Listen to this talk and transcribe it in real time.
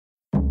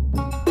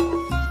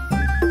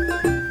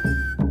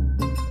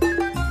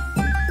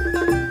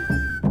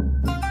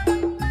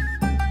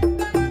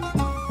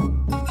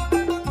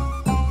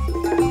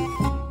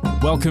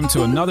welcome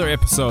to another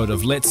episode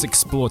of Let's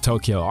Explore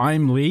Tokyo.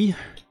 I'm Lee.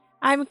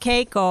 I'm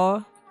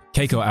Keiko.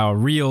 Keiko, our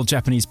real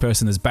Japanese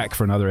person, is back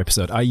for another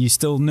episode. Are you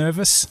still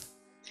nervous?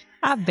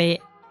 A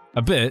bit.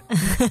 A bit?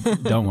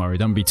 Don't worry,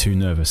 don't be too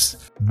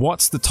nervous.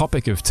 What's the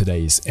topic of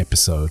today's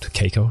episode,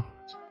 Keiko?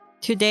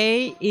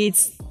 Today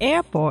it's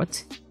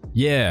airport.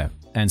 Yeah,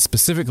 and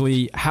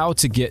specifically how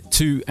to get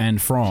to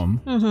and from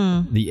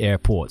the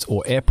airport,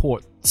 or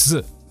airports,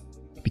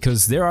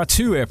 because there are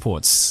two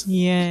airports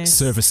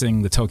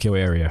servicing the Tokyo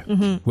area,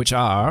 which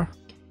are...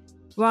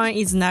 One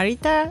is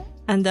Narita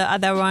and the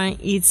other one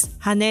is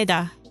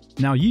Haneda.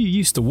 Now, you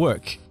used to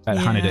work at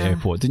Haneda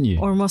Airport, didn't you?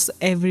 Almost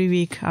every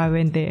week I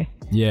went there.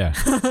 Yeah.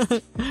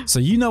 So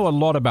you know a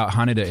lot about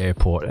Haneda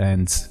Airport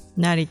and...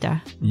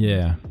 Narita.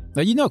 Yeah.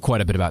 Now, you know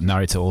quite a bit about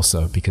Narita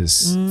also,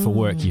 because for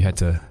work you had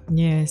to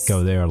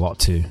go there a lot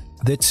too.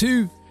 They're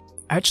two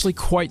actually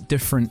quite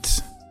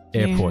different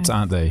airports,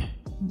 aren't they?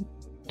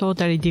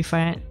 Totally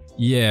different.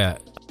 Yeah.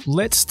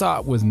 Let's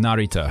start with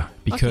Narita,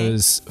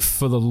 because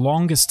for the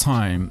longest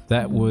time,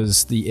 that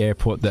was the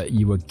airport that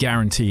you were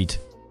guaranteed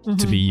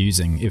to be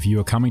using. If you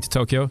were coming to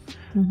Tokyo,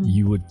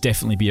 you would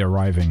definitely be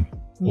arriving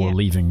or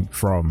leaving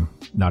from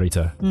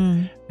Narita.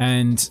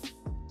 And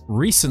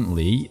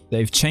recently,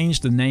 they've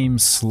changed the name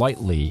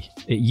slightly.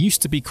 It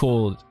used to be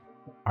called,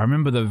 I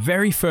remember the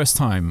very first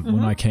time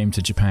when I came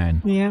to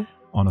Japan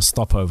on a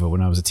stopover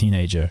when I was a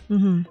teenager.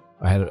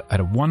 I had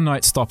a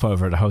one-night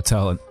stopover at a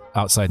hotel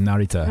outside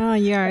Narita. Oh,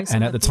 yeah.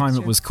 And at the time,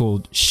 it was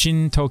called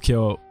Shin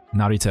Tokyo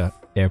Narita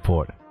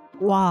Airport.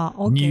 Wow,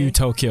 okay. New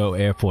Tokyo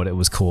Airport, it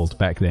was called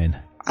back then.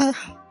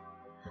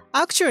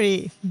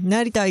 Actually,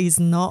 Narita is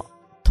not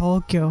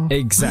Tokyo.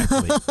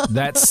 Exactly.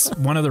 That's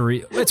one of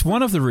the it's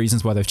one of the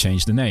reasons why they've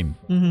changed the name.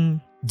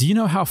 Do you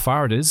know how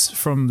far it is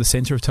from the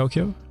center of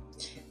Tokyo?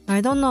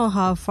 I don't know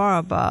how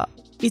far, but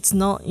it's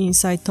not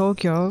inside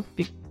Tokyo.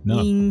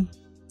 In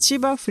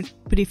Chiba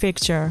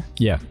Prefecture.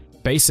 Yeah.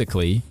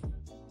 Basically,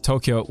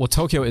 Tokyo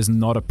is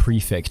not a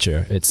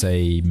prefecture. It's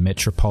a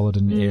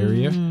metropolitan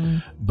area.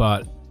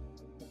 But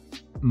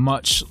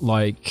much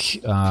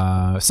like,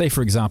 say,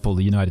 for example,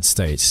 the United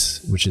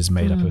States, which is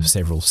made up of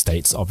several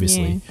states,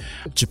 obviously.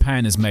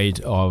 Japan is made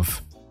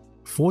of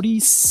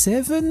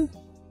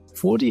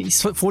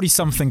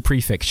 40-something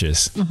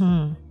prefectures,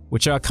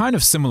 which are kind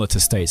of similar to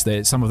states.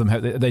 Some of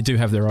them they do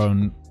have their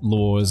own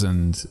laws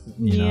and,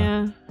 you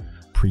know,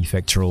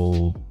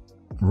 prefectural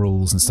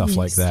rules and stuff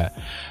like that.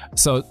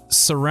 So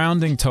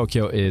surrounding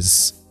Tokyo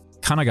is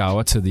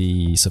Kanagawa to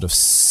the sort of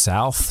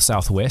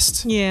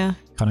southwest. Yeah.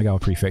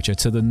 Kanagawa Prefecture.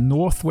 To the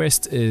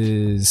northwest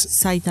is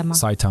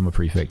Saitama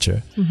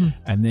Prefecture.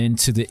 And then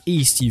to the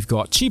east, you've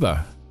got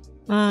Chiba.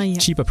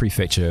 Chiba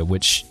Prefecture,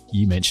 which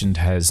you mentioned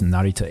has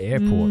Narita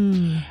Airport.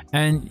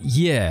 And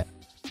yeah,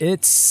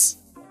 it's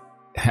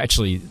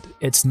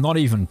not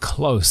even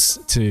close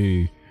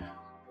to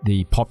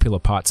the popular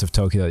parts of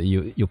Tokyo that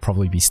you'll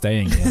probably be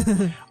staying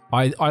in.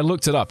 I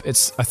looked it up. I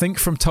think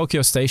from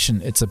Tokyo Station,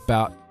 it's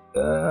about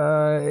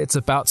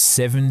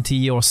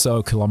 70 or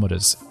so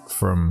kilometers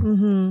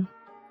from.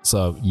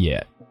 So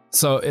yeah,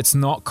 so it's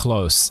not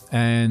close,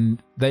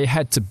 and they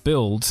had to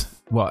build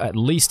at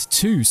least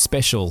two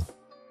special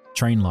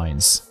train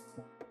lines.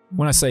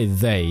 When I say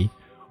they,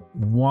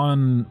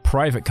 one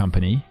private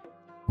company,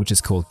 which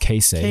is called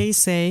Keisei.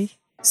 Keisei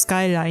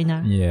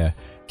Skyliner. Yeah,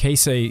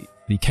 Keisei,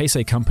 the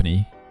Keisei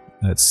company.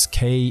 That's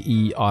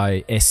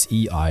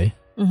Keisei.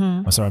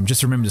 I'm sorry, I'm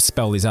just remembering to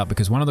spell these out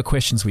because one of the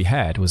questions we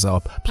had was,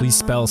 please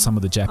spell some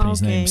of the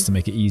Japanese names to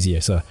make it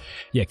easier. So,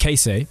 yeah,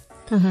 Keisei.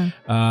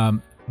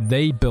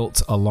 They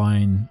built a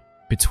line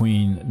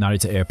between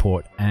Narita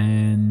Airport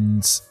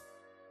and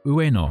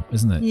Ueno,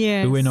 isn't it?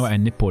 Yes. Ueno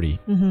and Nippori.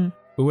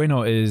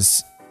 Ueno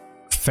is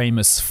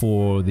famous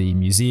for the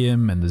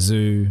museum and the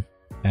zoo,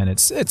 and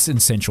it's in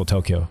central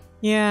Tokyo.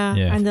 Yeah.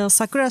 And the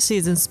sakura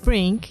season,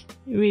 spring,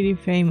 really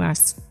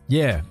famous.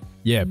 Yeah,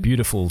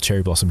 beautiful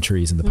cherry blossom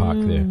trees in the park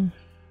there.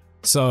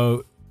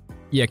 So,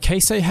 yeah,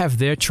 Keisei have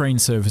their train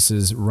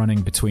services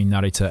running between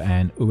Narita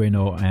and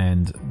Ueno,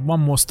 and one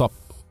more stop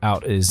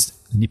out is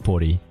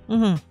Nippori.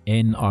 Nippori.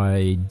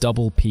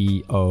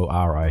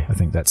 I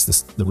think that's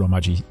the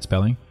Romaji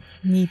spelling.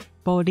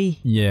 Nippori.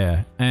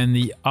 Yeah, and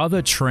the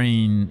other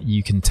train company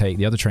you can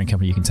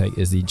take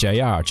is the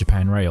JR,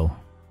 Japan Rail.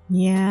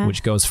 Yeah.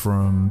 Which goes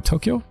from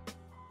Tokyo?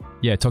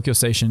 Yeah, Tokyo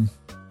Station.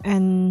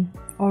 And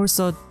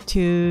also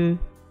to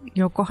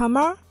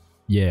Yokohama.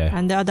 Yeah.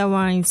 And the other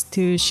one is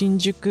to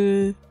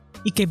Shinjuku,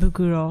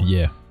 Ikebukuro.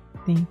 Yeah. I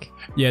think.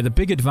 Yeah, the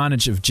big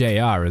advantage of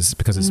JR is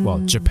because it's,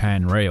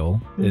 Japan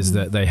Rail, is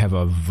that they have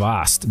a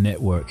vast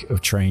network of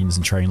trains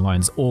and train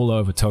lines all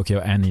over Tokyo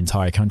and the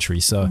entire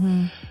country. So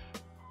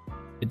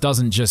it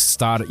doesn't just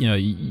start,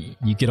 you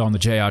get on the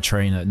JR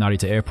train at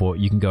Narita Airport,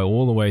 you can go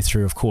all the way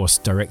through, of course,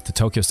 direct to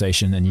Tokyo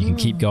Station, and you can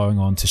keep going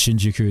on to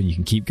Shinjuku, and you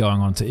can keep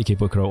going on to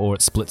Ikebukuro, or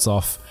it splits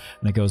off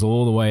and it goes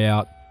all the way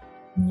out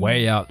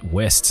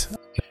west.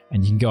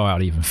 And you can go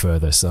out even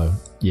further. So,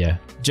 yeah,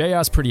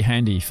 JR's pretty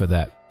handy for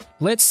that.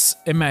 Let's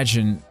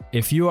imagine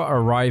if you are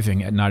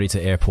arriving at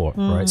Narita Airport,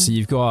 right? So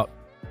you've got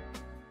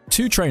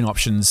two train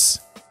options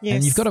Yes.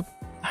 And you've got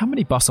how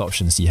many bus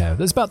options do you have?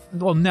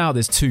 Now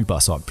there's 2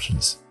 bus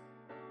options.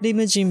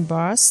 Limousine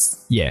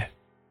bus. Yeah.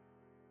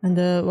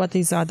 And what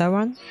is the other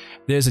one?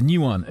 There's a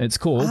new one. It's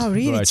called... Oh,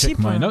 really? I checked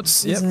my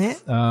notes. Isn't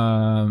it?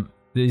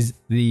 There's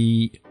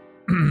the...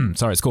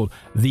 sorry, it's called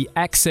the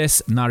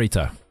Access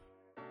Narita.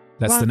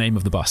 That's the name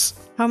of the bus.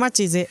 How much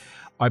is it?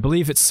 I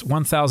believe it's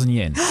 1,000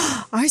 yen.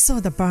 I saw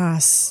the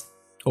bus.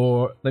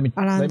 Or let me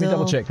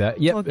double check that.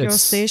 Yep, Tokyo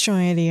Station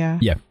area.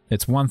 Yeah,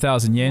 it's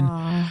 1,000 yen.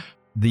 Wow.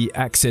 The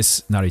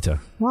Access Narita.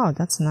 Wow,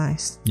 that's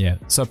nice. Yeah,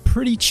 so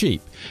pretty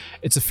cheap.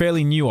 It's a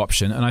fairly new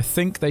option, and I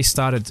think they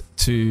started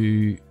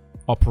to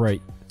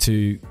operate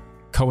to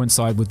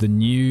coincide with the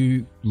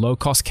new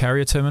low-cost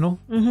carrier terminal.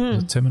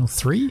 Mm-hmm. Terminal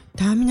 3?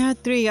 Terminal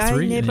 3.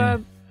 I've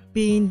never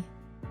been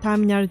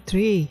Terminal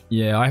 3.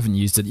 Yeah, I haven't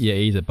used it yet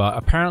either, but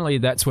apparently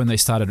that's when they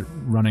started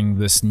running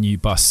this new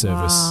bus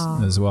service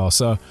as well.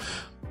 So,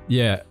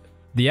 yeah,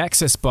 the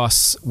Access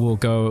bus will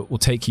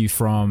take you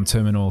from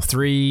Terminal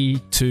 3,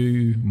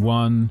 2,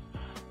 1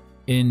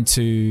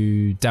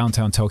 into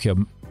downtown Tokyo,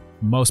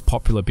 most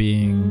popular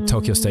being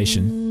Tokyo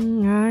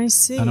Station. I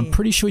see. And I'm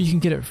pretty sure you can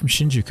get it from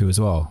Shinjuku as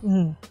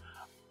well.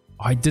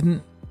 I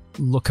didn't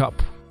look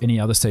up any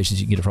other stations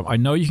you can get it from. I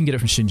know you can get it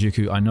from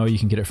Shinjuku. I know you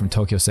can get it from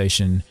Tokyo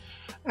Station.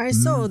 I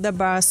saw the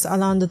bus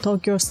around the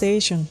Tokyo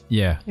Station.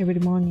 Yeah. Every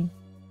morning.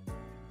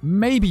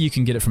 Maybe you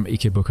can get it from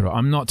Ikebukuro.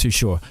 I'm not too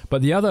sure.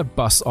 But the other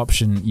bus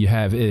option you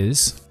have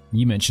is,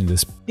 you mentioned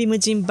this.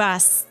 Limousine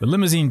bus. The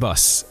limousine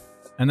bus.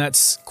 And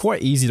that's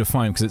quite easy to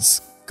find because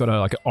it's got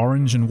like an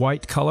orange and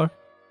white color.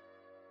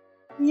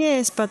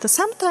 Yes, but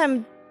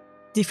sometimes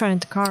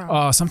different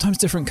color. Sometimes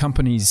different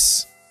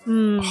companies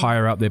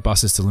hire out their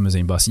buses to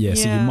limousine bus. Yeah,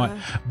 so you might.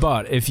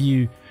 But if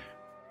you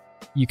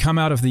come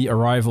out of the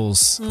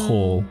arrivals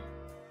hall,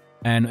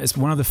 and it's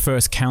one of the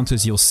first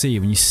counters you'll see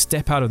when you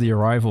step out of the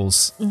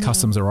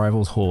customs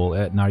arrivals hall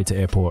at Narita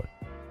Airport,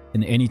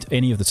 in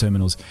any of the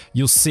terminals,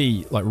 you'll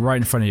see like right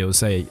in front of you, it'll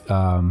say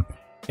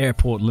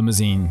airport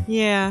limousine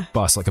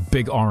bus, like a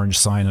big orange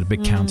sign and a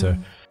big counter.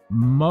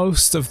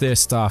 Most of their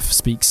staff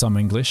speak some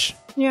English.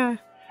 Yeah.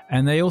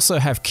 And they also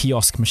have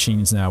kiosk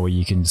machines now where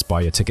you can just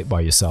buy your ticket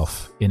by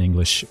yourself in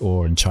English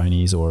or in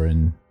Chinese or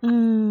in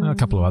a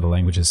couple of other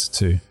languages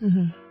too.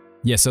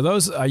 Yeah, so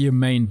those are your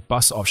main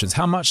bus options.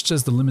 How much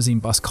does the limousine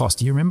bus cost?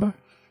 Do you remember?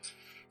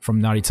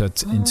 From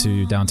Narita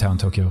into downtown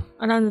Tokyo.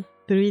 Around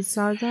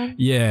 3,000?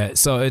 Yeah,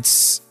 so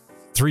it's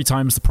 3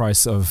 times the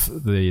price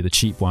of the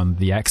cheap one,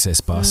 the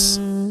Access bus.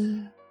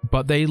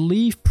 But they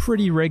leave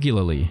pretty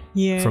regularly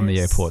from the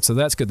airport, so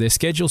that's good. Their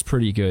schedule's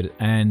pretty good,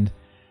 and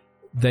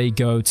they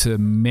go to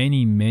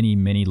many, many,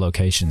 many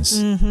locations.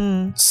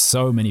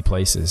 So many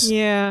places.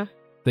 Yeah.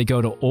 They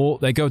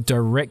go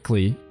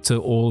directly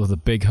to all of the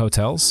big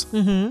hotels.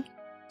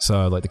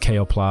 So like the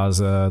Keio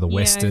Plaza, the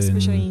Westin.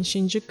 Especially in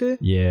Shinjuku.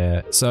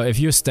 Yeah. So if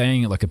you're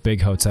staying at like a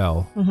big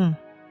hotel,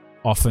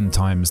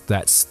 oftentimes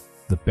that's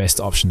the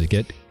best option to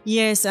get.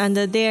 Yes, and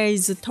there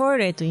is a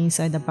toilet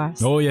inside the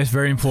bus. Oh yes,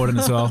 very important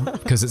as well,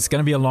 because it's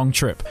going to be a long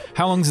trip.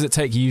 How long does it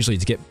take usually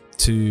to get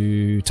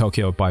to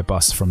Tokyo by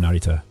bus from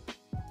Narita?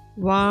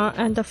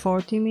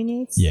 140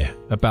 minutes. Yeah,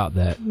 about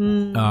that.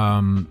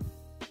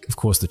 Of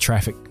course, the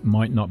traffic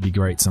might not be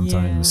great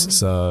sometimes,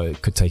 so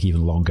it could take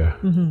even longer.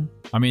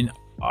 I mean,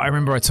 I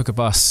remember I took a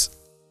bus.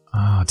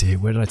 Oh dear,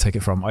 where did I take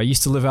it from? I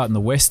used to live out in the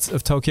west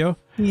of Tokyo.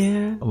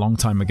 Yeah. A long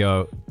time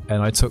ago,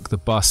 and I took the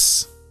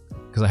bus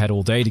because I had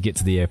all day to get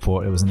to the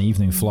airport. It was an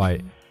evening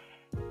flight,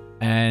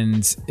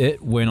 and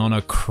it went on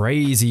a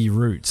crazy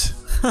route.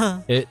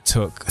 It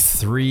took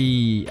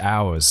 3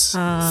 hours,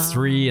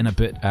 3 and a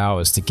bit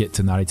hours to get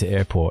to Narita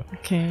Airport.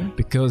 Okay.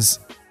 Because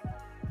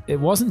it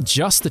wasn't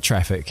just the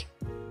traffic,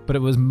 but it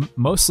was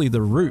mostly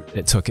the route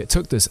it took. It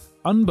took this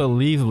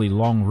unbelievably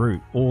long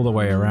route all the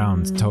way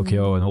around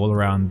Tokyo and all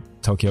around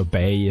Tokyo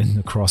Bay and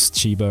across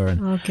Chiba.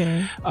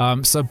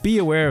 And, so be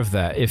aware of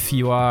that if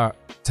you are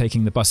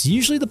taking the bus.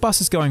 Usually the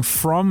bus is going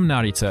from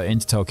Narita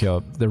into Tokyo.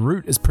 The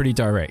route is pretty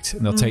direct,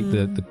 and they'll take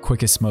the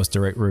quickest, most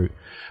direct route.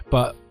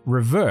 But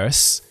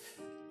reverse,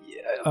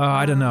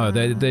 I don't know.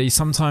 They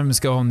sometimes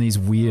go on these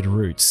weird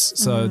routes.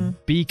 So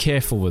be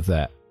careful with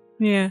that.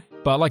 Yeah.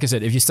 But like I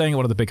said, if you're staying at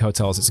one of the big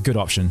hotels, it's a good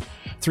option.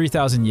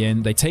 3,000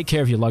 yen. They take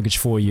care of your luggage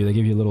for you. They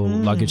give you a little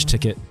luggage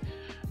ticket,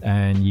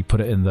 and you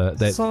put it in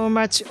so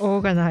much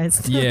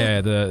organized. Yeah,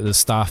 the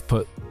staff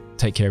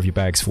take care of your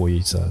bags for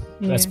you. So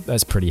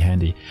that's pretty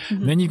handy.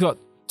 And then you've got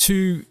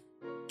 2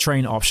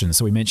 train options.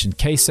 So we mentioned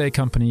Keisei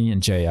Company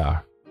and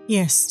JR.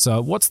 Yes.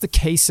 So what's the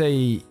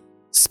Keisei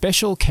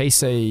special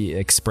Keisei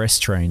Express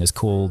train is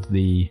called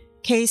the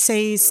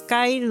Keisei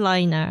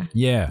Skyliner.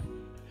 Yeah.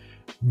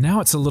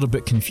 Now it's a little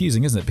bit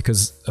confusing, isn't it?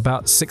 Because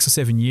about 6 or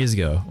 7 years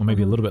ago, or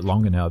maybe a little bit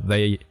longer now,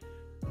 they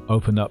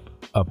opened up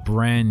a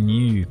brand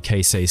new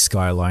Keisei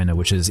Skyliner,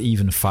 which is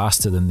even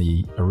faster than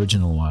the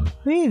original one.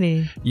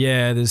 Really?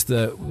 Yeah, there's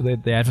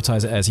they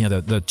advertise it as,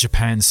 the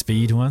Japan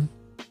Speed one.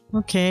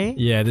 Okay.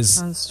 Yeah,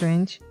 sounds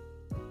strange.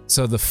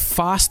 So the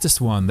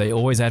fastest one, they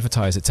always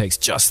advertise it takes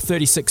just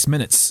 36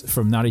 minutes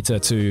from Narita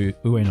to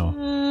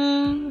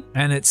Ueno.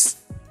 And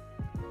it's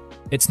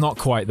it's not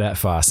quite that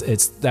fast.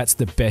 That's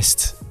the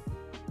best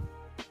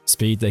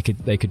speed they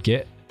could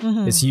get.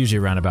 It's usually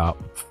around about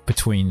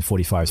between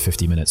 45 to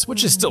 50 minutes,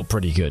 which is still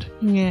pretty good.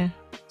 Yeah.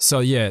 So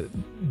yeah,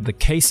 the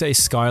Keisei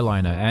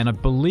Skyliner, and I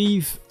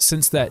believe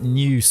since that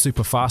new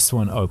super fast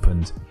one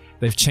opened,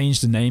 they've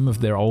changed the name of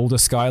their older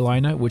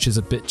Skyliner, which is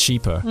a bit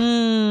cheaper.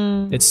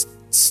 It's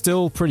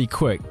still pretty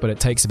quick, but it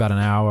takes about an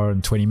hour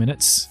and 20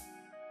 minutes.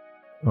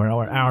 Or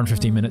an hour and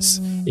 15 minutes.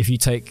 If you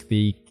take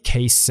the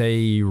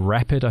Keisei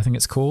Rapid, I think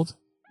it's called.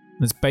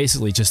 It's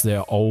basically just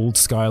their old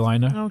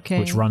Skyliner,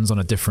 which runs on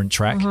a different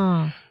track.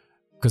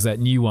 Because that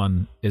new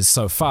one is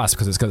so fast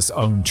because it's got its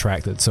own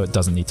track, so it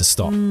doesn't need to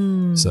stop.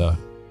 So,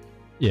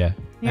 yeah.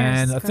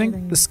 And I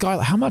think the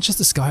Skyliner... How much is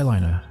the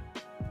Skyliner?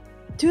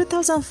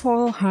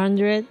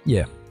 2,400.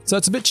 Yeah. So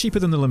it's a bit cheaper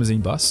than the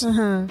limousine bus.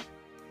 And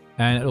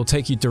it'll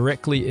take you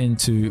directly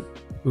into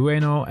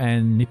Ueno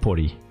and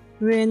Nippori.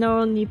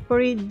 Ueno,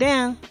 Nippori,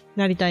 then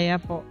Narita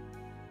Airport.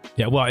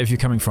 Yeah, well, if you're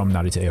coming from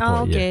Narita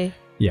Airport,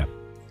 yeah.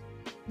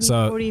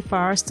 So Nippori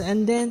first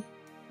and then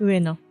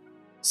Ueno.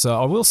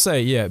 So I will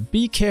say, yeah,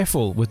 be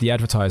careful with the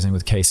advertising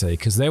with Keisei,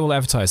 because they will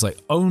advertise like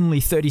only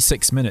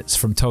 36 minutes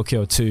from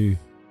Tokyo to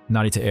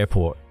Narita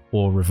Airport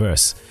or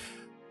reverse.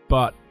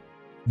 But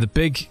the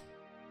big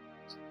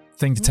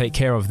thing to take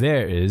care of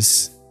there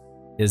is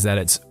that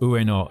it's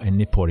Ueno and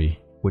Nippori,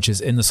 which is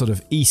in the sort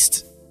of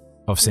east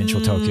of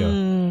central Tokyo.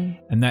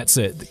 And that's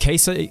it. The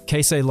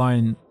Keisei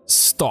line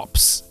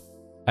stops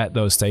at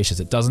those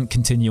stations. It doesn't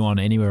continue on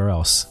anywhere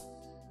else.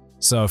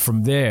 So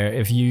from there,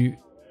 if you,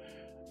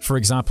 for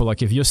example,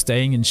 like if you're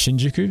staying in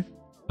Shinjuku,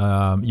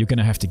 you're going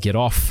to have to get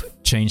off,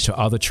 change to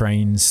other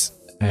trains,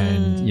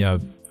 and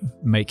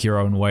make your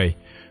own way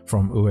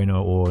from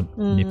Ueno or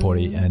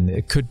Nippori, and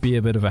it could be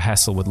a bit of a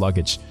hassle with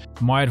luggage.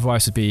 My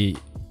advice would be,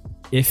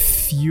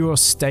 if you're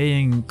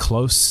staying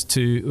close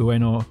to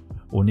Ueno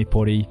or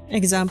Nippori.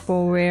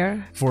 Example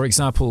where? For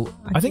example,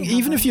 I think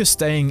even if you're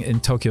staying in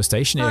Tokyo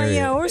Station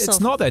area,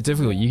 it's not that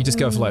difficult. You can just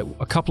go for like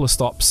a couple of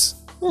stops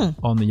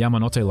on the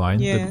Yamanote line,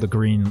 the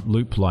green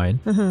loop line,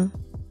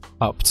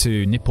 up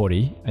to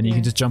Nippori, and you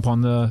can just jump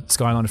on the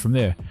Skyliner from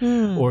there.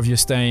 Or if you're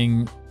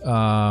staying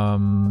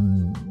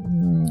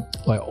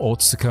like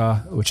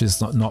Otsuka, which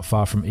is not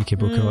far from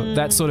Ikebukuro,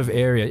 that sort of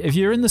area. If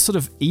you're in the sort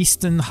of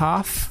eastern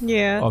half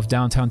of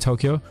downtown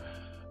Tokyo,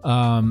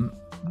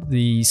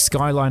 the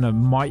Skyliner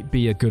might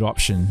be a good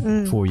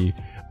option for you.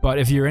 But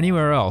if you're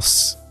anywhere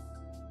else,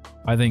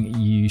 I think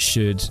you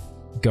should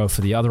go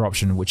for the other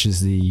option, which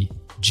is the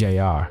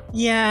JR.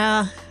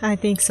 Yeah, I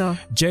think so.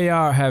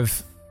 JR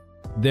have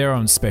their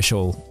own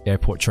special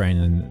airport train,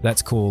 and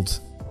that's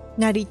called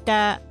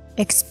Narita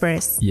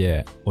Express.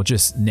 Yeah, or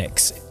just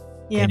NEX.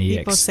 Yeah, NEX.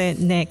 People say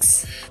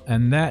NEX.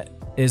 And that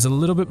is a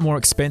little bit more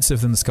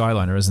expensive than the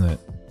Skyliner, isn't it?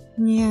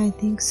 Yeah, I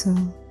think so.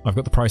 I've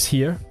got the price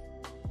here.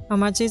 How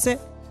much is it?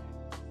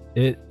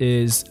 It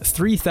is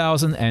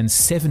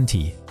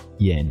 3,070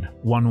 yen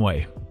one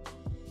way.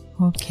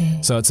 Okay.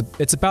 So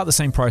it's about the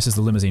same price as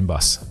the limousine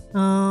bus.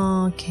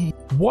 Oh, okay.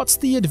 What's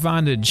the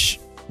advantage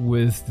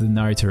with the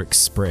Narita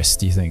Express,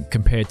 do you think,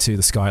 compared to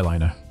the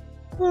Skyliner?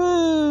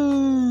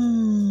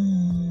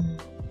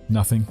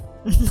 Nothing?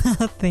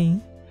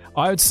 Nothing.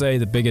 I would say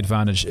the big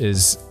advantage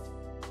is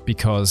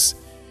because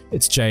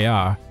it's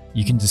JR,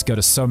 you can just go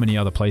to so many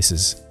other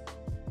places.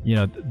 You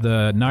know,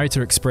 the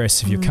Narita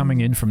Express, if you're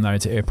coming in from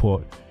Narita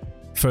Airport,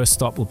 first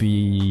stop will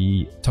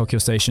be Tokyo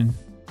Station,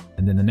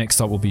 and then the next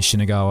stop will be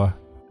Shinagawa,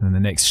 and then the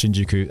next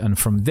Shinjuku, and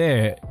from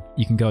there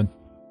you can go.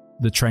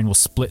 The train will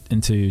split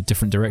into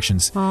different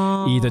directions,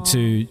 either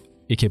to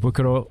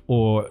Ikebukuro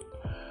or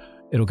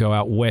it'll go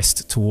out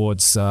west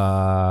towards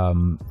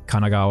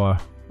Kanagawa,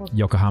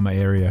 Yokohama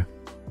area.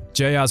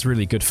 JR is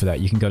really good for that.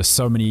 You can go to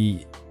so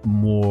many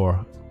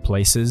more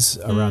places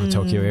around the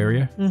Tokyo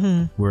area,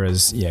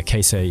 whereas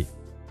Keisei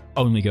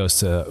only goes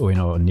to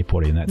Ueno and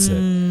Nippori, and that's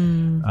it.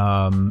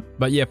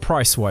 But yeah,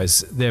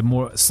 price-wise, they're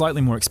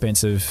slightly more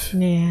expensive,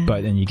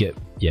 but then you get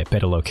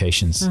better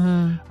locations.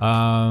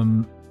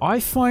 I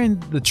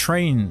find the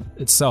train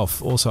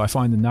itself, also, I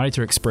find the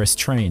Narita Express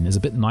train is a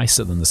bit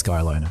nicer than the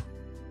Skyliner.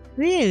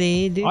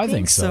 Really? Do you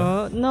think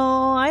so?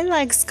 No, I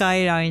like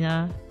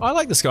Skyliner. I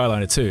like the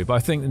Skyliner too, but I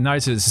think the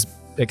Narita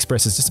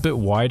Express is just a bit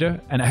wider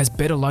and it has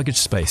better luggage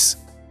space.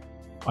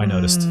 I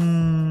noticed.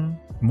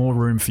 More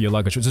room for your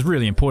luggage, which is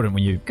really important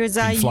when you're flying, because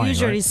I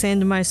usually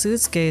send my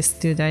suitcase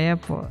to the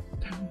airport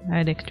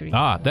directly.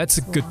 That's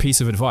a good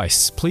piece of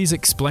advice. Please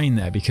explain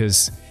that,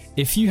 because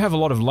if you have a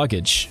lot of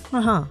luggage,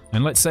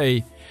 and let's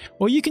say,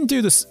 well, you can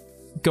do this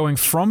going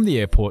from the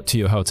airport to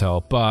your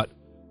hotel, but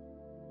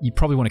you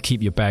probably want to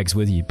keep your bags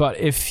with you. But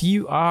if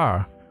you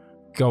are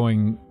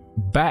going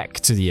back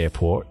to the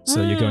airport,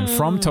 so you're going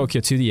from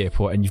Tokyo to the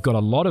airport and you've got a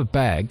lot of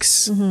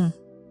bags,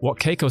 what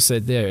Keiko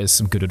said there is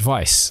some good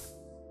advice.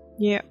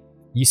 Yeah.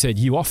 You said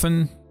you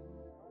often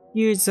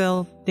use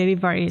a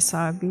delivery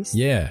service.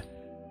 Yeah.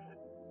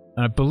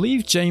 And I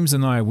believe James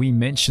and we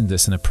mentioned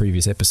this in a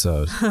previous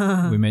episode.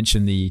 We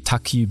mentioned the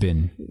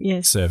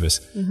Takyubin service.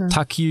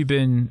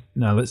 Takyubin,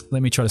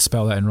 let me try to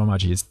spell that in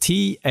Romaji. It's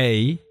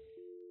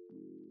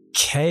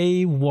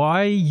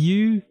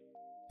Kyubin.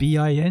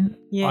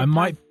 Yeah, I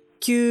might.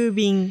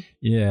 Kyubin.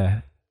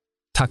 Yeah.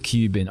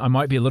 Takyubin. I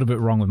might be a little bit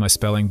wrong with my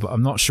spelling, but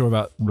I'm not sure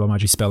about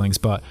Romaji spellings.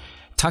 But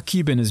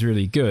Takyubin is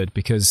really good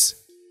because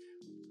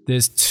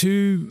there's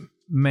two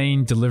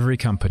main delivery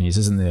companies,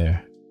 isn't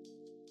there?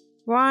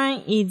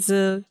 One is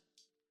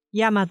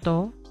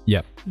Yamato.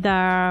 Yep.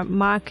 The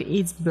mark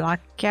is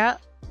Black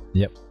Cat.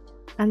 Yep.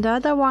 And the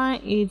other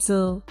one is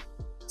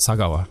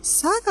Sagawa.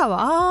 Sagawa.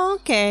 Oh,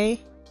 okay.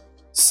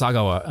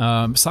 Sagawa.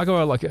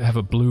 Sagawa like have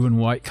a blue and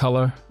white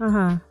color,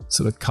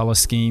 sort of color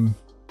scheme.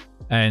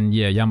 And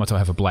yeah, Yamato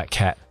have a black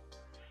cat.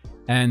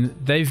 And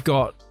they've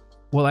got,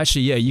 well,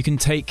 actually, yeah, you can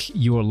take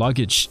your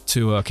luggage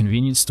to a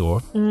convenience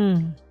store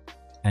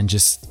and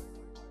just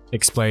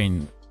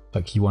explain,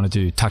 like, you want to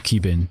do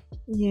Takyubin.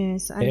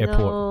 Yes,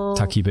 airport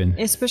Takyubin.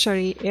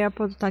 Especially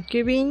airport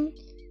Takyubin,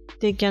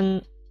 they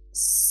can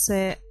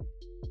say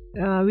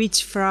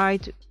which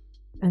flight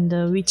and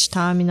which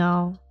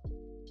terminal.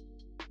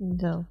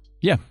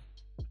 Yeah.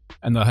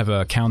 And they'll have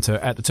a counter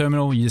at the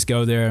terminal. You just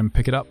go there and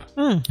pick it up.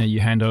 And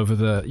you hand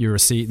over your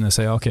receipt and they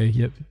say, okay,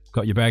 yep,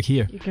 got your bag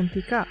here. You can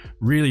pick up.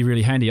 Really,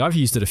 really handy. I've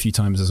used it a few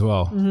times as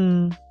well.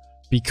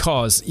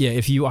 Because, yeah,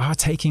 if you are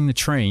taking the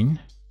train,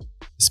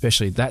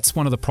 especially, that's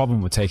one of the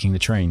problem with taking the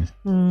train.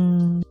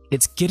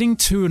 It's getting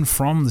to and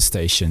from the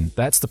station.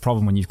 That's the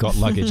problem when you've got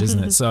luggage,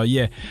 isn't it? So,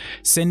 yeah,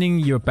 sending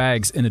your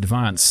bags in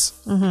advance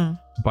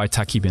by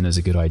Takyubin is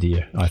a good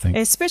idea, I think.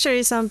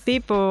 Especially some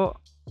people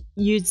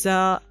use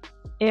the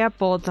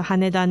airport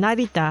Haneda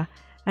Narita,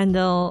 and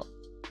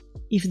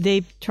if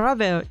they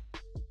travel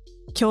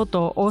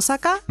Kyoto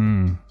Osaka,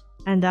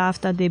 and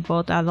after they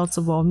bought lots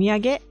of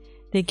omiyage,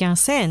 they can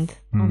send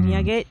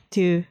omiyage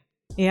to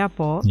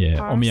airport. Yeah,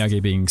 first.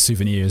 Omiyage being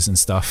souvenirs and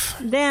stuff.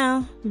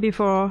 Then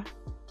before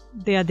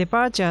their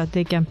departure,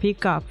 they can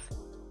pick up.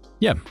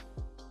 Yeah,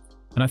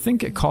 and I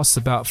think it costs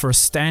about, for a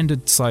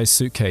standard size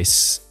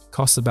suitcase,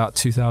 costs about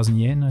 2,000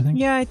 yen, I think.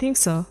 Yeah, I think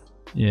so.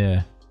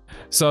 Yeah,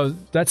 so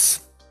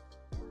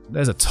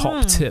there's a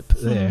top tip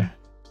there.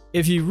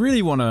 If you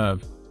really want to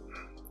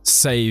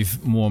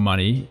save more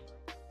money,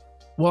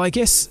 well, I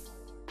guess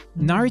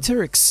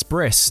Narita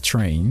Express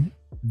train,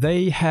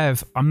 they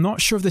have, I'm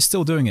not sure if they're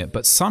still doing it,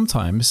 but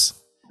sometimes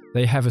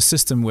they have a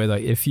system where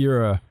if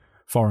you're a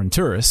foreign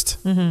tourist,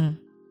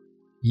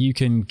 you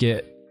can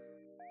get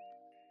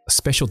a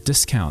special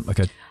discount, like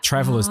a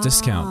traveler's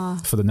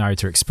discount for the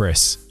Narita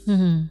Express.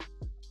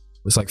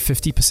 It's like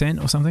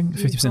 50% or something,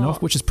 50%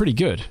 off, which is pretty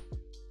good.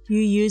 You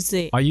use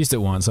it. I used it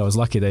once. I was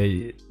lucky.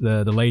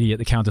 The lady at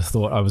the counter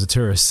thought I was a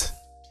tourist.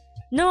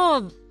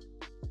 No,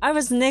 I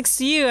was next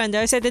to you and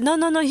I said,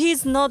 no,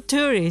 he's not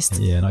tourist.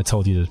 Yeah, and I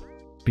told you to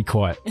be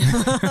quiet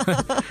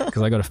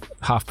because I got a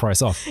half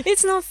price off.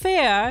 It's not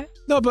fair.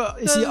 No,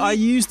 but you see, I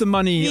used the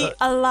money. We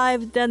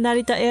arrived at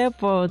Narita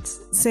airport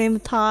same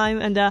time,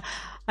 and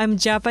I'm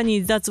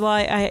Japanese. That's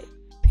why I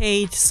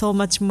paid so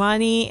much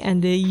money,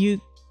 and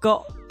you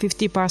got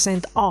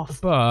 50%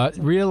 off. But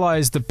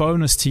realize the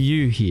bonus to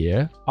you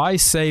here. I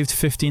saved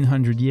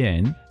 1,500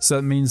 yen, so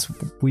that means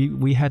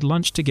we had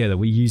lunch together.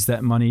 We used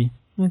that money.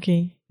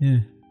 Okay. Yeah.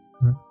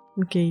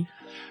 Okay.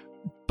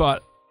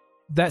 But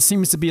that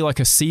seems to be like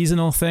a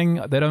seasonal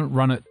thing. They don't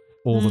run it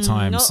all the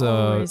time. Not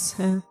so always.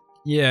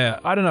 Yeah,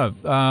 I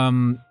don't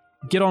know.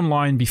 Get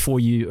online before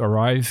you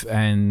arrive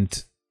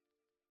and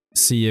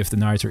see if the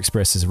Narita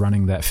Express is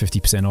running that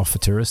 50% off for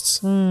tourists.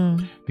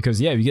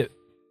 Because yeah, you get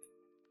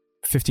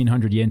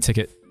 1,500 yen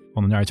ticket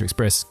on the Narita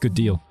Express. Good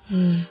deal.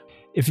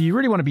 If you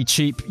really want to be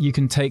cheap, you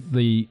can take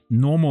the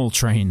normal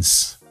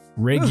trains,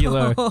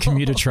 regular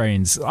commuter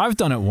trains. I've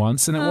done it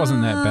once and it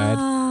wasn't that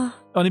bad.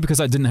 Only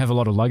because I didn't have a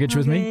lot of luggage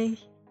with me.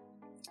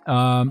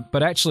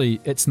 But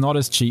actually, it's not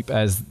as cheap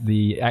as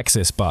the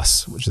Access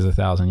bus, which is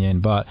 1,000 yen.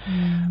 But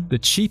the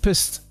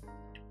cheapest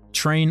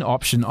train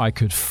option I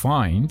could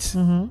find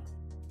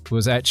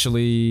was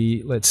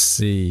actually, let's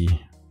see,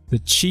 the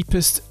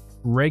cheapest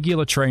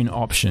regular train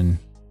option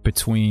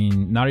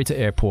between Narita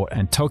Airport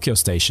and Tokyo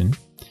Station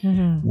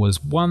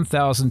was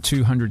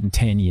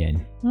 1,210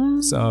 yen.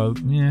 So,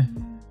 yeah,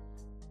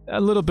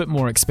 a little bit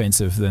more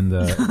expensive than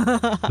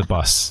the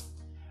bus.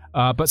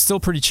 But still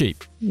pretty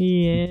cheap.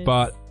 Yeah.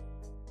 But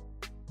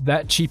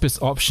that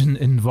cheapest option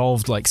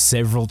involved like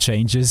several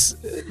changes,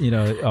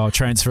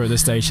 transfer at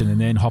this station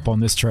and then hop on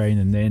this train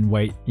and then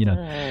wait,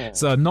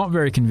 So not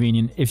very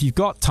convenient. If you've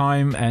got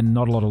time and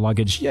not a lot of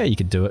luggage, yeah, you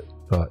could do it.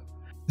 But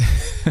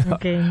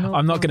okay,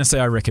 I'm not going to say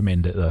I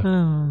recommend it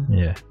though.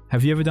 Yeah.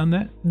 Have you ever done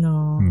that?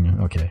 No.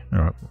 Okay. All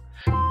right.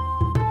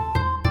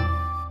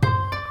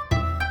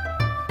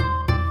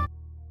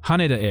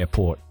 Haneda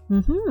Airport.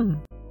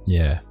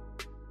 Yeah.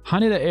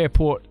 Haneda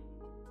Airport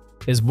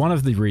is one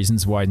of the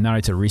reasons why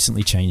Narita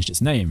recently changed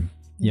its name.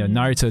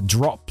 Narita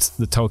dropped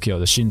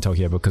the Shin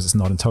Tokyo because it's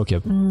not in Tokyo.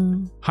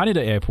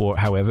 Haneda Airport,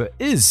 however,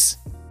 is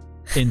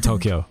in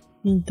Tokyo.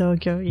 In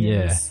Tokyo,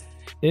 yes.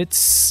 Yeah.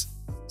 It's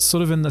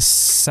sort of in the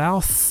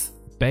South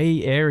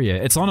Bay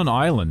area. It's on an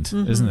island,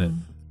 isn't it?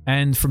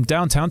 And from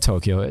downtown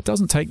Tokyo, it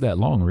doesn't take that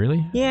long,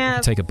 really. Yeah. You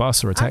can take a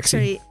bus or a taxi.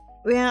 Actually,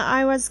 when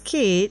I was a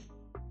kid,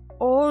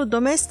 all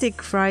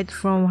domestic flight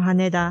from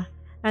Haneda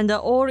and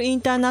all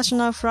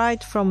international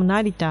flight from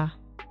Narita.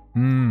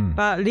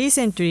 But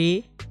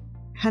recently,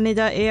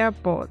 Haneda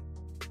Airport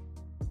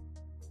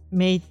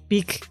made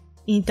big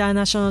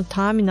international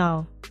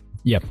terminal.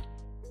 Yep.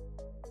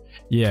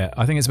 Yeah,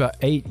 I think it's about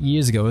 8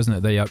 years ago, isn't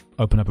it? They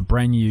opened up a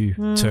brand new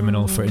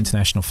terminal for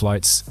international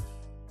flights.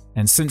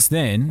 And since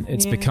then,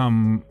 it's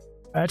become...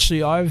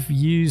 Actually, I've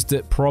used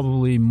it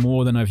probably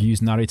more than I've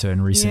used Narita in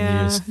recent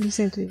years.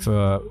 Recently.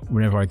 For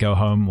whenever I go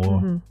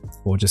home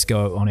or just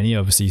go on any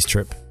overseas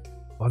trip.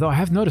 Although I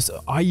have noticed,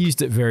 I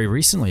used it very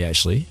recently,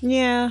 actually.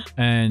 Yeah.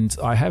 And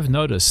I have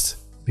noticed,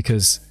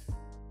 because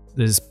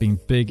there's been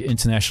big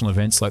international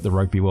events like the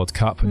Rugby World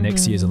Cup and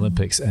next year's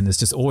Olympics, and there's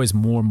just always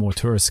more and more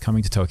tourists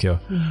coming to Tokyo.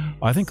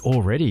 I think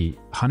already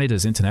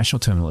Haneda's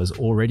international terminal is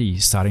already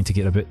starting to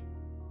get a bit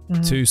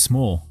too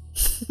small.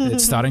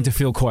 It's starting to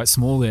feel quite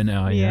small there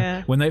now.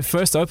 Yeah. When they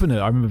first opened it,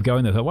 I remember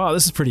going there, I thought, wow,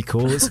 this is pretty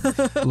cool. It's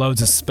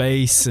loads of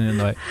space and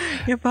like.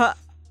 Yeah, but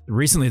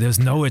recently there's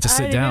nowhere to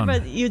sit down. I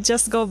remember you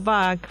just go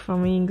back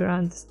from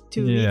England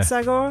 2 weeks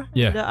ago.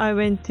 Yeah. I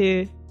went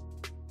to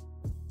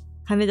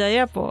Haneda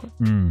Airport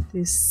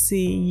to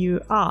see you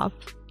up.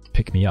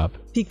 Pick you up.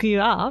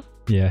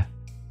 Yeah.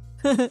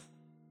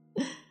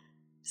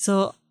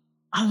 So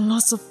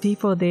lots of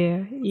people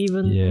there,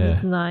 even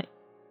at night.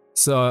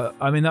 So,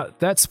 I mean,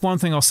 that's one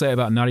thing I'll say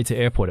about Narita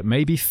Airport. It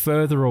may be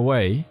further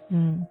away,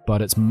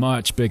 but it's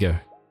much bigger.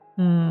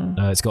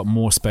 It's got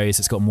more space.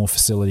 It's got more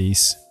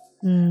facilities.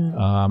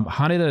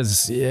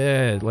 Haneda's,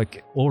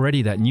 like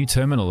already that new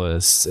terminal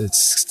it's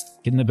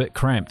getting a bit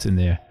cramped in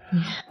there.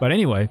 But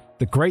anyway,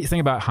 the great thing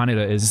about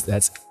Haneda is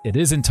that it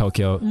is in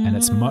Tokyo and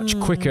it's much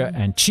quicker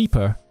and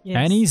cheaper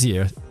and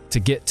easier to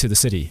get to the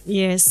city.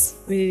 Yes,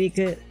 really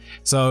good.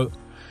 So,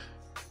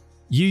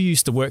 you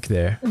used to work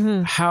there.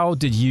 How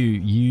did you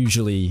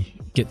usually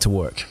get to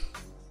work?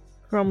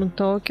 From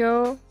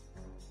Tokyo,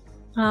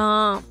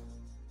 I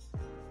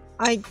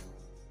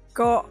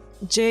got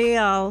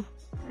JR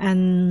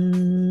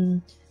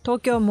and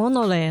Tokyo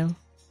monorail.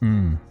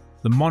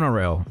 The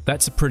monorail,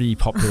 that's a pretty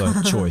popular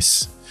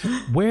choice.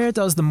 Where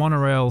does the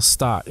monorail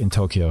start in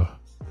Tokyo?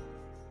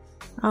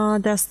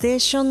 The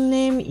station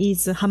name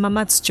is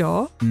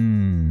Hamamatsucho.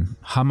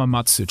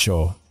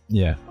 Hamamatsucho.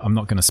 Yeah, I'm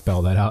not going to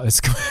spell that out.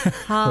 It's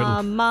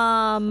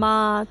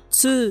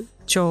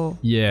Hamamatsucho.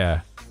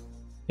 Yeah.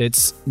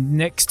 It's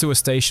next to a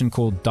station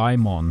called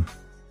Daimon.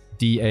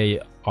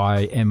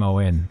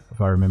 Daimon,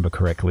 if I remember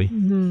correctly.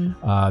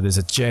 There's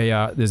a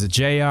JR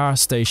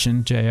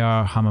station,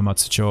 JR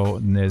Hamamatsucho,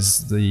 and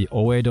there's the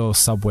Oedo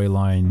subway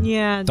line,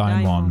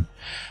 Daimon.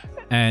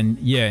 And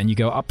you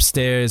go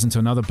upstairs into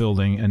another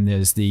building, and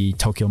there's the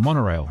Tokyo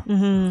monorail,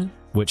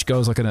 which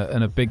goes like in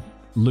a big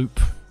loop.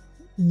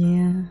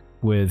 Yeah.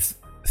 With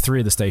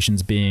 3 of the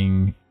stations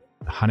being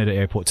Haneda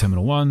Airport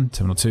Terminal 1,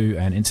 Terminal 2,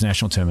 and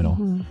International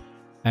Terminal.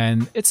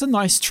 And it's a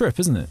nice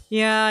trip, isn't it?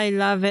 Yeah, I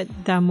love it,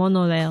 the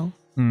monorail.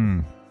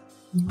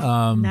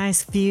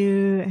 Nice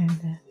view. And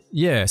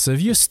so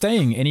if you're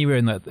staying anywhere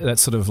in that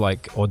sort of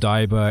like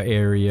Odaiba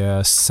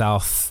area,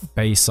 South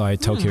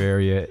Bayside, Tokyo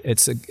area,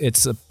 it's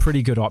a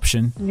pretty good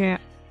option. Yeah.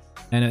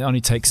 And it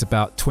only takes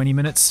about 20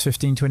 minutes to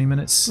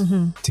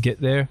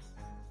get there.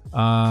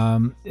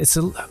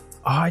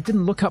 I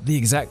didn't look up the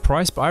exact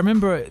price, but I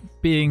remember it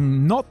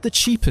being not the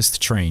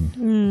cheapest train.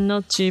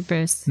 Not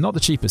cheapest. Not the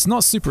cheapest.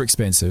 Not super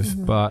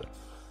expensive, but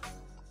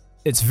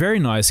it's very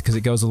nice because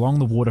it goes along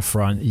the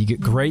waterfront. You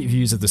get great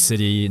views of the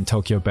city in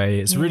Tokyo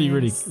Bay. It's really,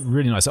 really,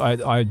 really nice.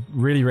 I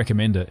really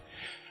recommend it.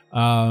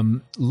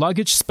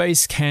 Luggage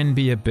space can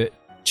be a bit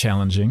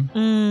challenging.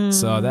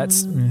 So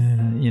that's,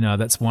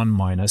 that's one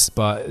minus,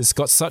 but it's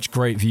got such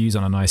great views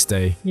on a nice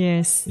day.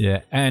 Yes.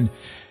 Yeah. And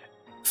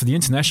for the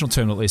international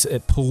terminal, at least,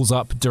 it pulls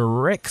up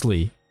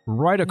directly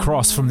right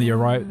across from the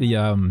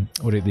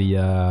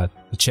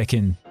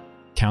check-in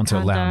counter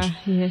lounge.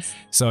 Yes.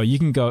 So you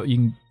can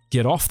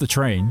get off the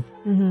train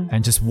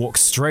and just walk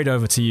straight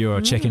over to your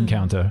check-in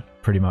counter,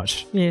 pretty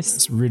much. Yes.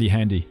 It's really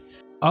handy.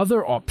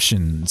 Other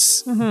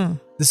options.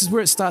 This is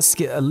where it starts to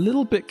get a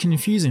little bit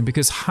confusing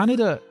because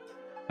Haneda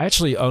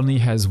actually only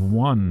has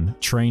one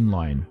train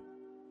line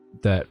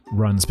that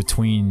runs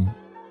between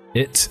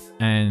it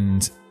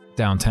and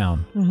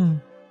downtown.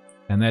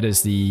 And that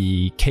is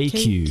the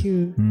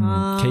KQ.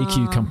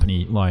 KQ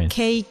company line.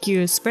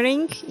 KQ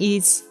spelling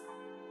is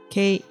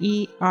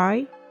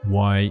KEI.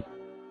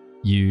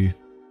 YUKU.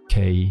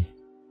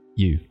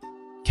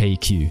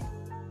 KQ.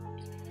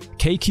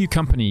 KQ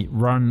company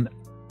run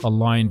a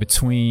line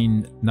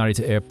between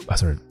Haneda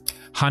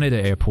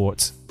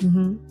Airport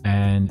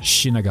and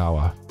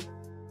Shinagawa,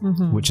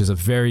 which is a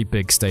very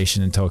big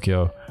station in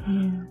Tokyo.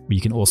 You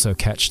can also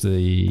catch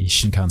the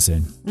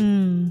Shinkansen.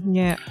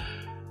 Yeah.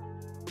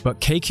 But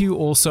KQ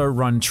also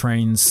run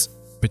trains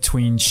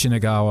between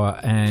Shinagawa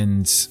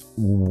and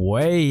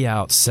way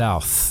out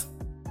south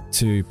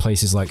to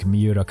places like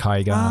Miura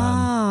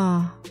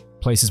Kaigan,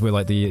 places where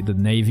like the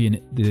Navy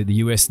and the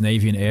US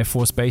Navy and Air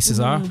Force bases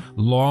are,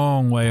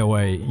 long way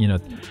away,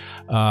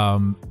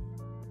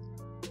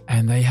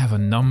 and they have a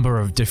number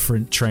of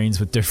different trains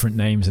with different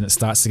names, and it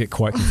starts to get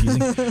quite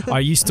confusing. I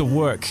used to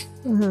work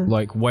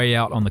like way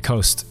out on the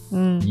coast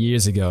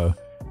years ago,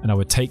 and I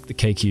would take the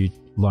Keikyu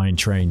line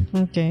train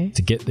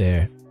to get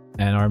there.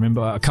 And I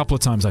remember a couple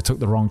of times I took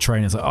the wrong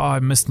train. It's like, oh, I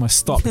missed my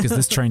stop because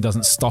this train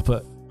doesn't stop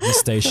at this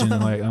station.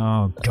 And like,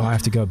 oh God, I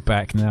have to go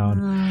back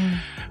now.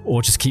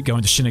 Or just keep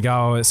going to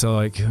Shinagawa. So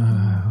like,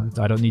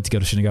 I don't need to go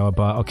to Shinagawa,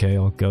 but okay,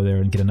 I'll go there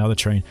and get another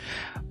train.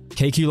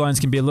 Keikyu lines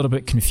can be a little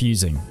bit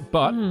confusing,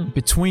 but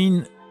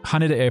between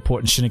Haneda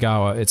Airport and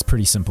Shinagawa, it's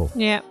pretty simple.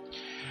 Yeah.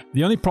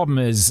 The only problem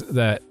is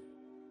that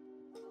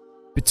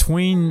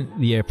between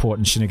the airport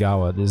and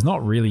Shinagawa, there's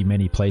not really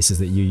many places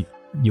that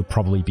you'll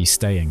probably be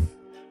staying.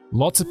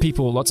 Lots of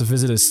people, lots of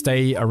visitors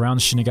stay around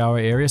the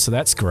Shinagawa area, so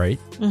that's great.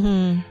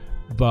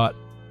 But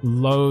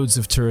loads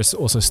of tourists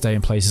also stay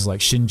in places like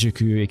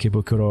Shinjuku,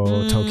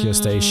 Ikebukuro, Tokyo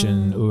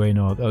Station,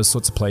 Ueno, those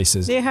sorts of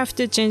places. They have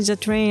to change the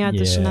train at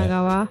the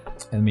Shinagawa.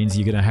 It means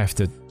you're going to have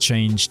to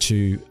change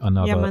to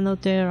another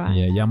Yamanote line.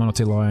 Yeah,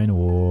 Yamanote line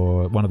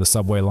or one of the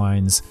subway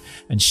lines.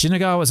 And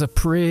Shinagawa is a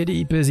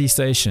pretty busy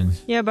station.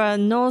 Yeah, but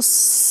no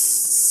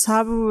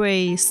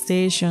subway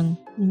station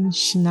in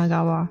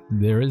Shinagawa.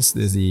 There's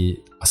the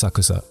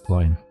Asakusa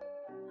line.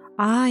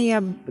 Ah,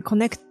 yeah,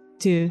 connect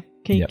to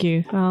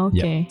Keikyu. Yep. Oh,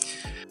 okay. Yep.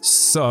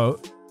 So,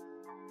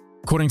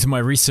 according to my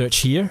research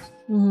here,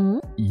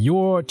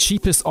 your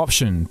cheapest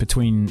option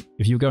between,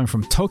 if you're going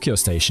from Tokyo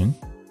Station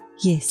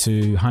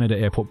to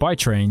Haneda Airport by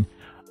train,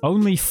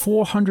 only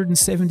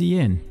 470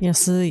 yen.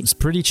 It's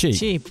pretty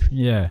cheap.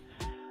 Yeah.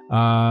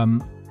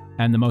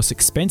 And the most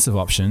expensive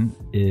option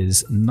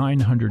is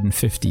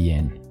 950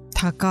 yen.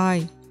 高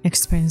い.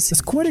 Expensive.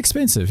 It's quite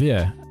expensive,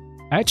 yeah.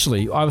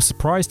 Actually, I was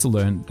surprised to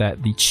learn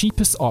that the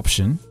cheapest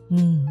option,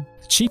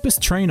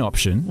 cheapest train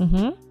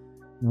option,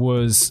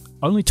 was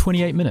only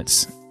 28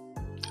 minutes.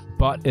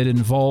 But it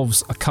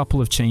involves a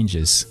couple of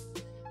changes.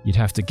 You'd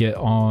have to get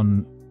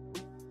on,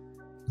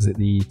 is it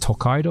the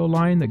Tokaido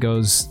line that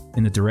goes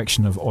in the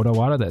direction of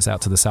Odawara, that's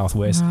out to the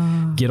southwest,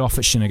 get off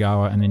at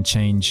Shinagawa and then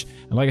change.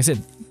 And like I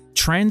said,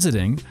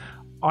 transiting,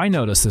 I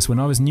noticed this when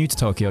I was new to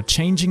Tokyo,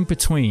 changing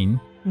between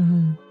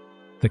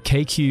the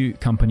Keikyu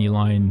company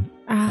line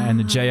and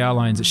the JR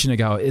lines at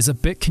Shinagawa is a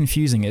bit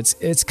confusing.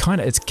 It's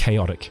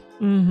chaotic.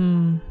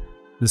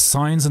 The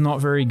signs are not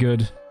very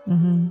good.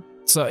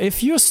 So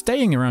if you're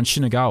staying around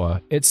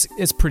Shinagawa,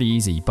 it's pretty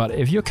easy. But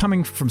if you're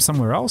coming from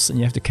somewhere else and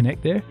you have to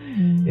connect there,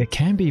 it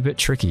can be a bit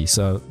tricky.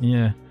 So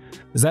yeah,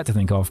 there's that to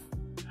think of.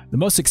 The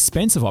most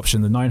expensive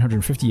option, the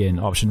 950 yen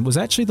option, was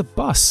actually the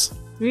bus.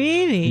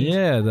 Really?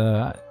 Yeah,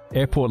 the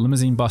airport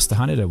limousine bus to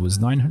Haneda was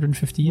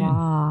 950 yen.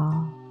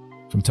 Wow.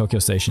 From Tokyo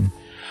Station.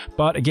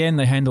 But again,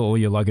 they handle all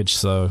your luggage,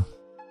 so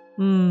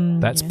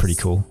that's pretty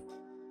cool.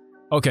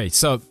 Okay,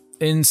 so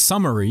in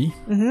summary,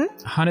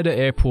 Haneda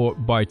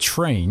Airport by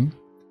train,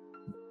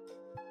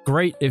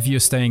 great if you're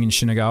staying in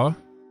Shinagawa.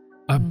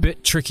 A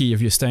bit tricky if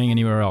you're staying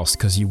anywhere else,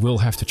 because you will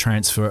have to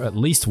transfer at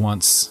least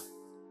once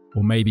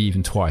or maybe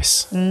even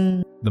twice.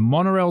 The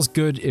monorail's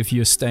good if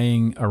you're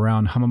staying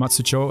around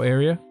Hamamatsucho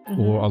area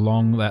or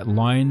along that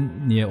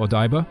line near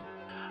Odaiba.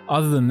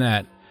 Other than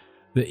that,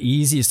 the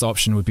easiest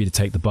option would be to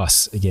take the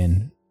bus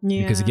again.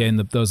 Yeah. Because again,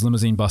 those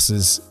limousine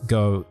buses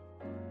go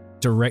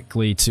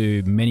directly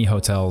to many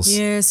hotels.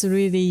 Yes,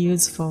 really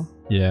useful.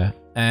 Yeah.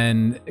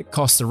 And it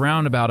costs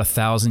around about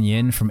 1,000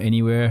 yen from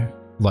anywhere,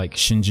 like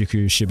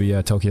Shinjuku,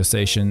 Shibuya, Tokyo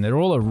Station. They're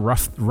all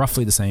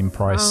roughly the same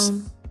price.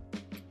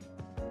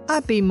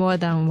 I'd be more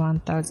than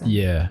 1,000.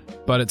 Yeah,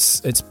 but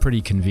it's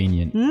pretty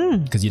convenient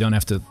because you don't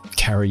have to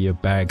carry your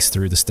bags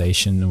through the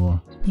station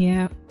or...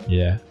 Yeah.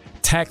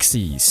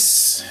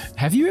 Taxis.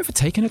 Have you ever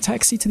taken a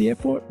taxi to the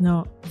airport?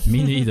 No.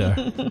 Me neither.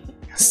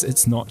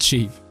 It's not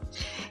cheap.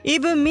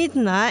 Even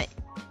midnight,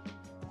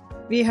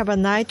 we have a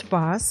night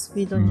bus.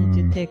 We don't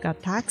need to take a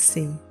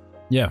taxi.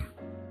 Yeah.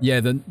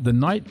 The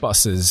night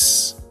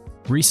buses.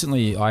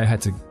 Recently, I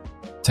had to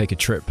take a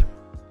trip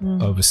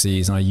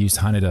overseas, and I used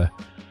Haneda.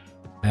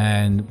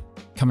 And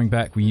coming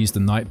back, we used the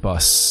night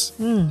bus.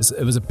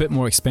 It was a bit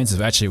more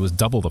expensive. Actually, it was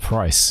double the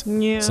price.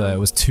 Yeah. So it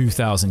was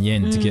 2,000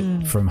 yen to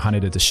get from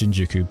Haneda to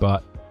Shinjuku.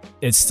 But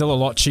it's still a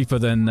lot cheaper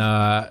than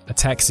a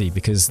taxi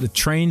because the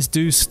trains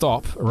do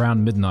stop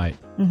around midnight.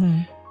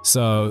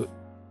 So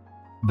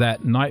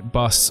that night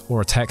bus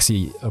or a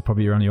taxi are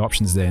probably your only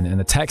options then. And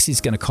the taxi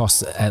is going to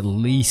cost at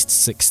least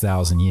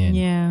 6,000 yen.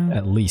 Yeah.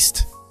 At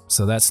least.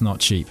 So that's not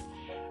cheap.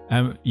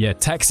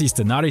 Taxis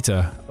to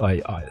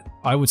Narita,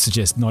 I would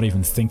suggest not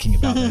even thinking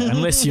about that.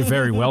 Unless you're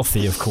very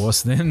wealthy, of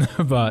course, then,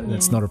 but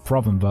that's not a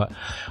problem. But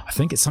I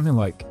think it's something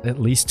like at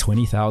least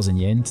 20,000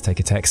 yen to take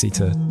a taxi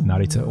to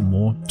Narita or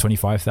more,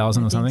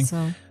 25,000 or something.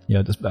 So.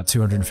 Yeah, that's about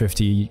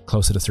 250,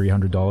 closer to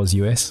 $300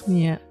 US.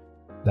 Yeah.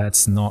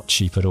 That's not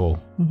cheap at all.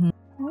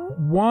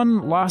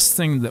 One last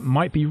thing that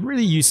might be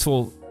really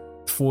useful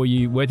for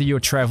you, whether you're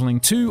traveling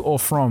to or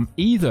from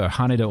either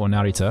Haneda or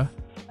Narita,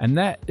 and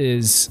that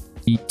is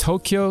the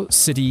Tokyo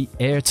City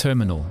Air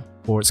Terminal,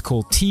 or it's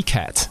called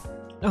TCAT.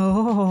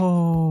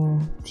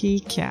 Oh,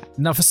 TCAT.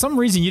 Now, for some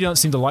reason, you don't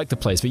seem to like the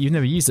place, but you've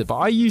never used it. But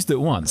I used it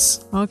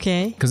once.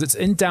 Okay. Because it's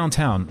in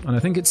downtown, and I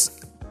think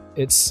it's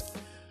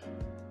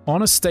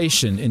on a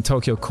station in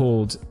Tokyo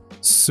called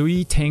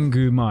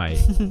Suitengu-mai.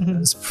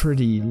 It's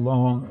pretty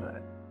long.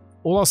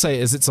 All I'll say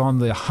is it's on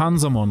the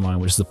Hanzomon line,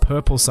 which is the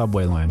purple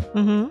subway line.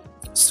 Mm-hmm.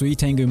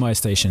 Suitengu-mai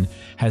Station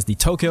has the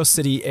Tokyo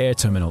City Air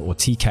Terminal, or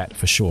TCAT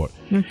for short.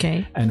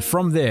 Okay. And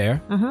from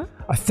there,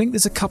 I think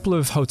there's a couple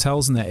of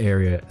hotels in that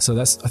area. So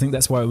I think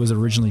that's why it was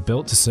originally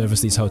built, to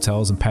service these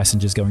hotels and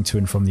passengers going to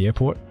and from the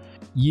airport.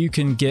 You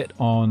can get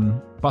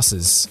on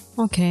buses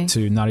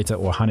to Narita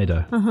or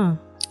Haneda.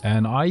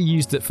 And I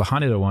used it for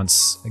Haneda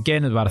once,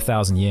 again about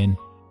 1,000 yen.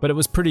 But it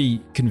was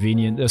pretty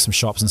convenient. There's some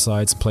shops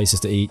inside, some places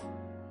to eat.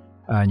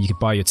 And you could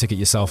buy your ticket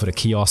yourself at a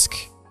kiosk.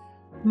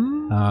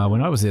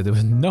 When I was there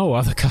were no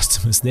other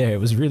customers there. It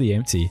was really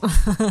empty.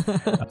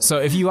 So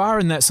if you are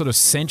in that sort of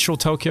central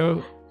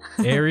Tokyo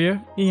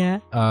area,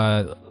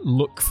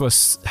 look for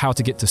how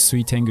to get to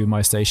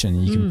Suitengu-mai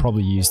Station. You can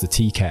probably use the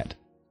TCAT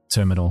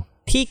terminal.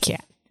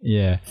 TCAT?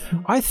 Yeah.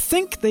 I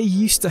think they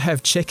used to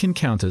have check-in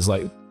counters,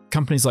 like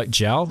companies like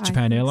JAL,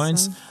 Japan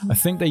Airlines. So. I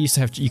think they used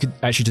to have, you could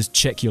actually just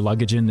check your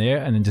luggage in there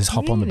and then just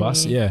hop on the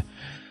bus. Yeah.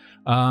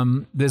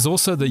 There's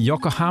also the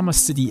Yokohama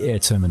City Air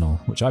Terminal,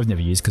 which I've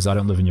never used because I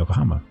don't live in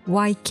Yokohama.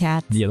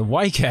 YCAT. Yeah, the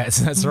YCAT.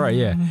 That's right,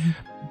 yeah.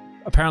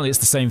 Apparently it's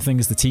the same thing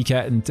as the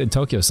TCAT in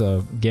Tokyo.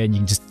 So again, you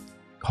can just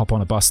hop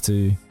on a bus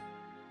to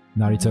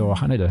Narita or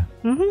Haneda.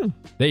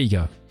 There you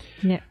go.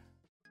 Yeah.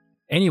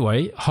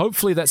 Anyway,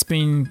 hopefully that's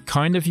been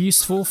kind of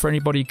useful for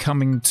anybody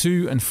coming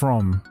to and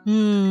from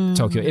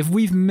Tokyo. If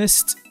we've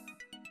missed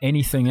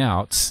anything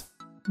out,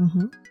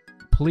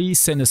 please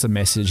send us a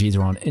message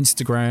either on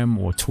Instagram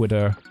or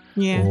Twitter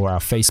or our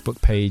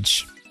Facebook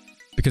page.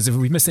 Because if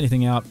we've missed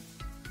anything out,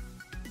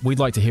 we'd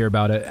like to hear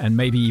about it and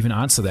maybe even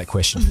answer that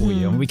question for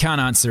you. I mean, we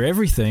can't answer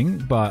everything,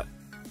 but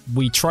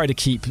we try to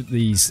keep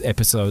these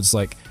episodes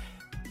like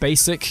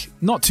basic,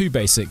 not too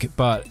basic,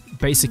 but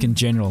basic in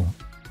general.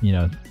 You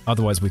know,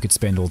 otherwise we could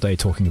spend all day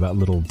talking about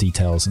little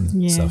details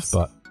and stuff,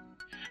 but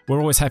we're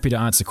always happy to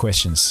answer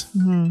questions.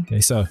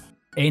 Okay, so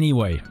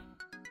anyway,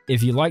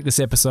 if you like this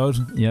episode,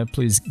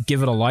 please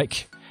give it a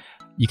like.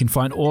 You can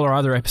find all our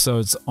other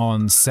episodes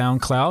on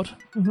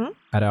SoundCloud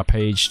at our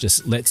page,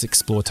 just Let's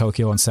Explore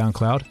Tokyo on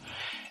SoundCloud.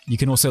 You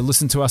can also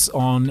listen to us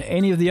on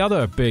any of the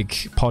other big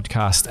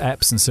podcast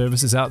apps and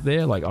services out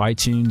there, like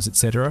iTunes,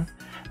 etc.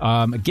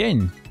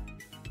 Again,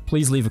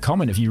 please leave a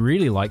comment if you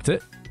really liked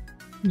it.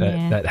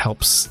 That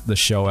helps the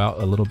show out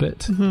a little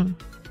bit.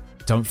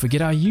 Don't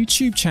forget our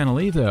YouTube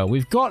channel either.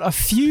 We've got a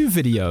few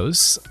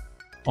videos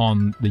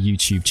on the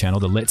YouTube channel,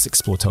 the Let's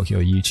Explore Tokyo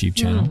YouTube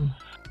channel.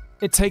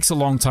 It takes a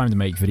long time to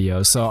make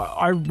videos, so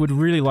I would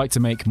really like to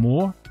make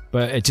more,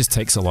 but it just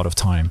takes a lot of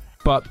time.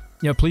 But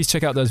please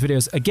check out those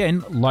videos.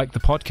 Again, like the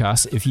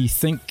podcast, if you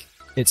think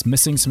it's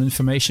missing some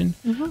information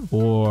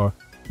or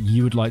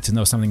you would like to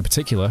know something in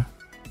particular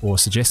or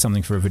suggest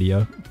something for a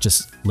video,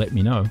 just let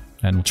me know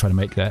and we'll try to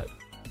make that.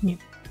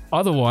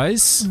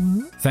 Otherwise,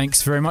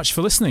 thanks very much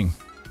for listening.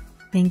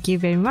 Thank you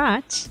very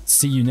much.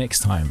 See you next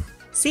time.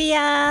 See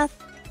ya!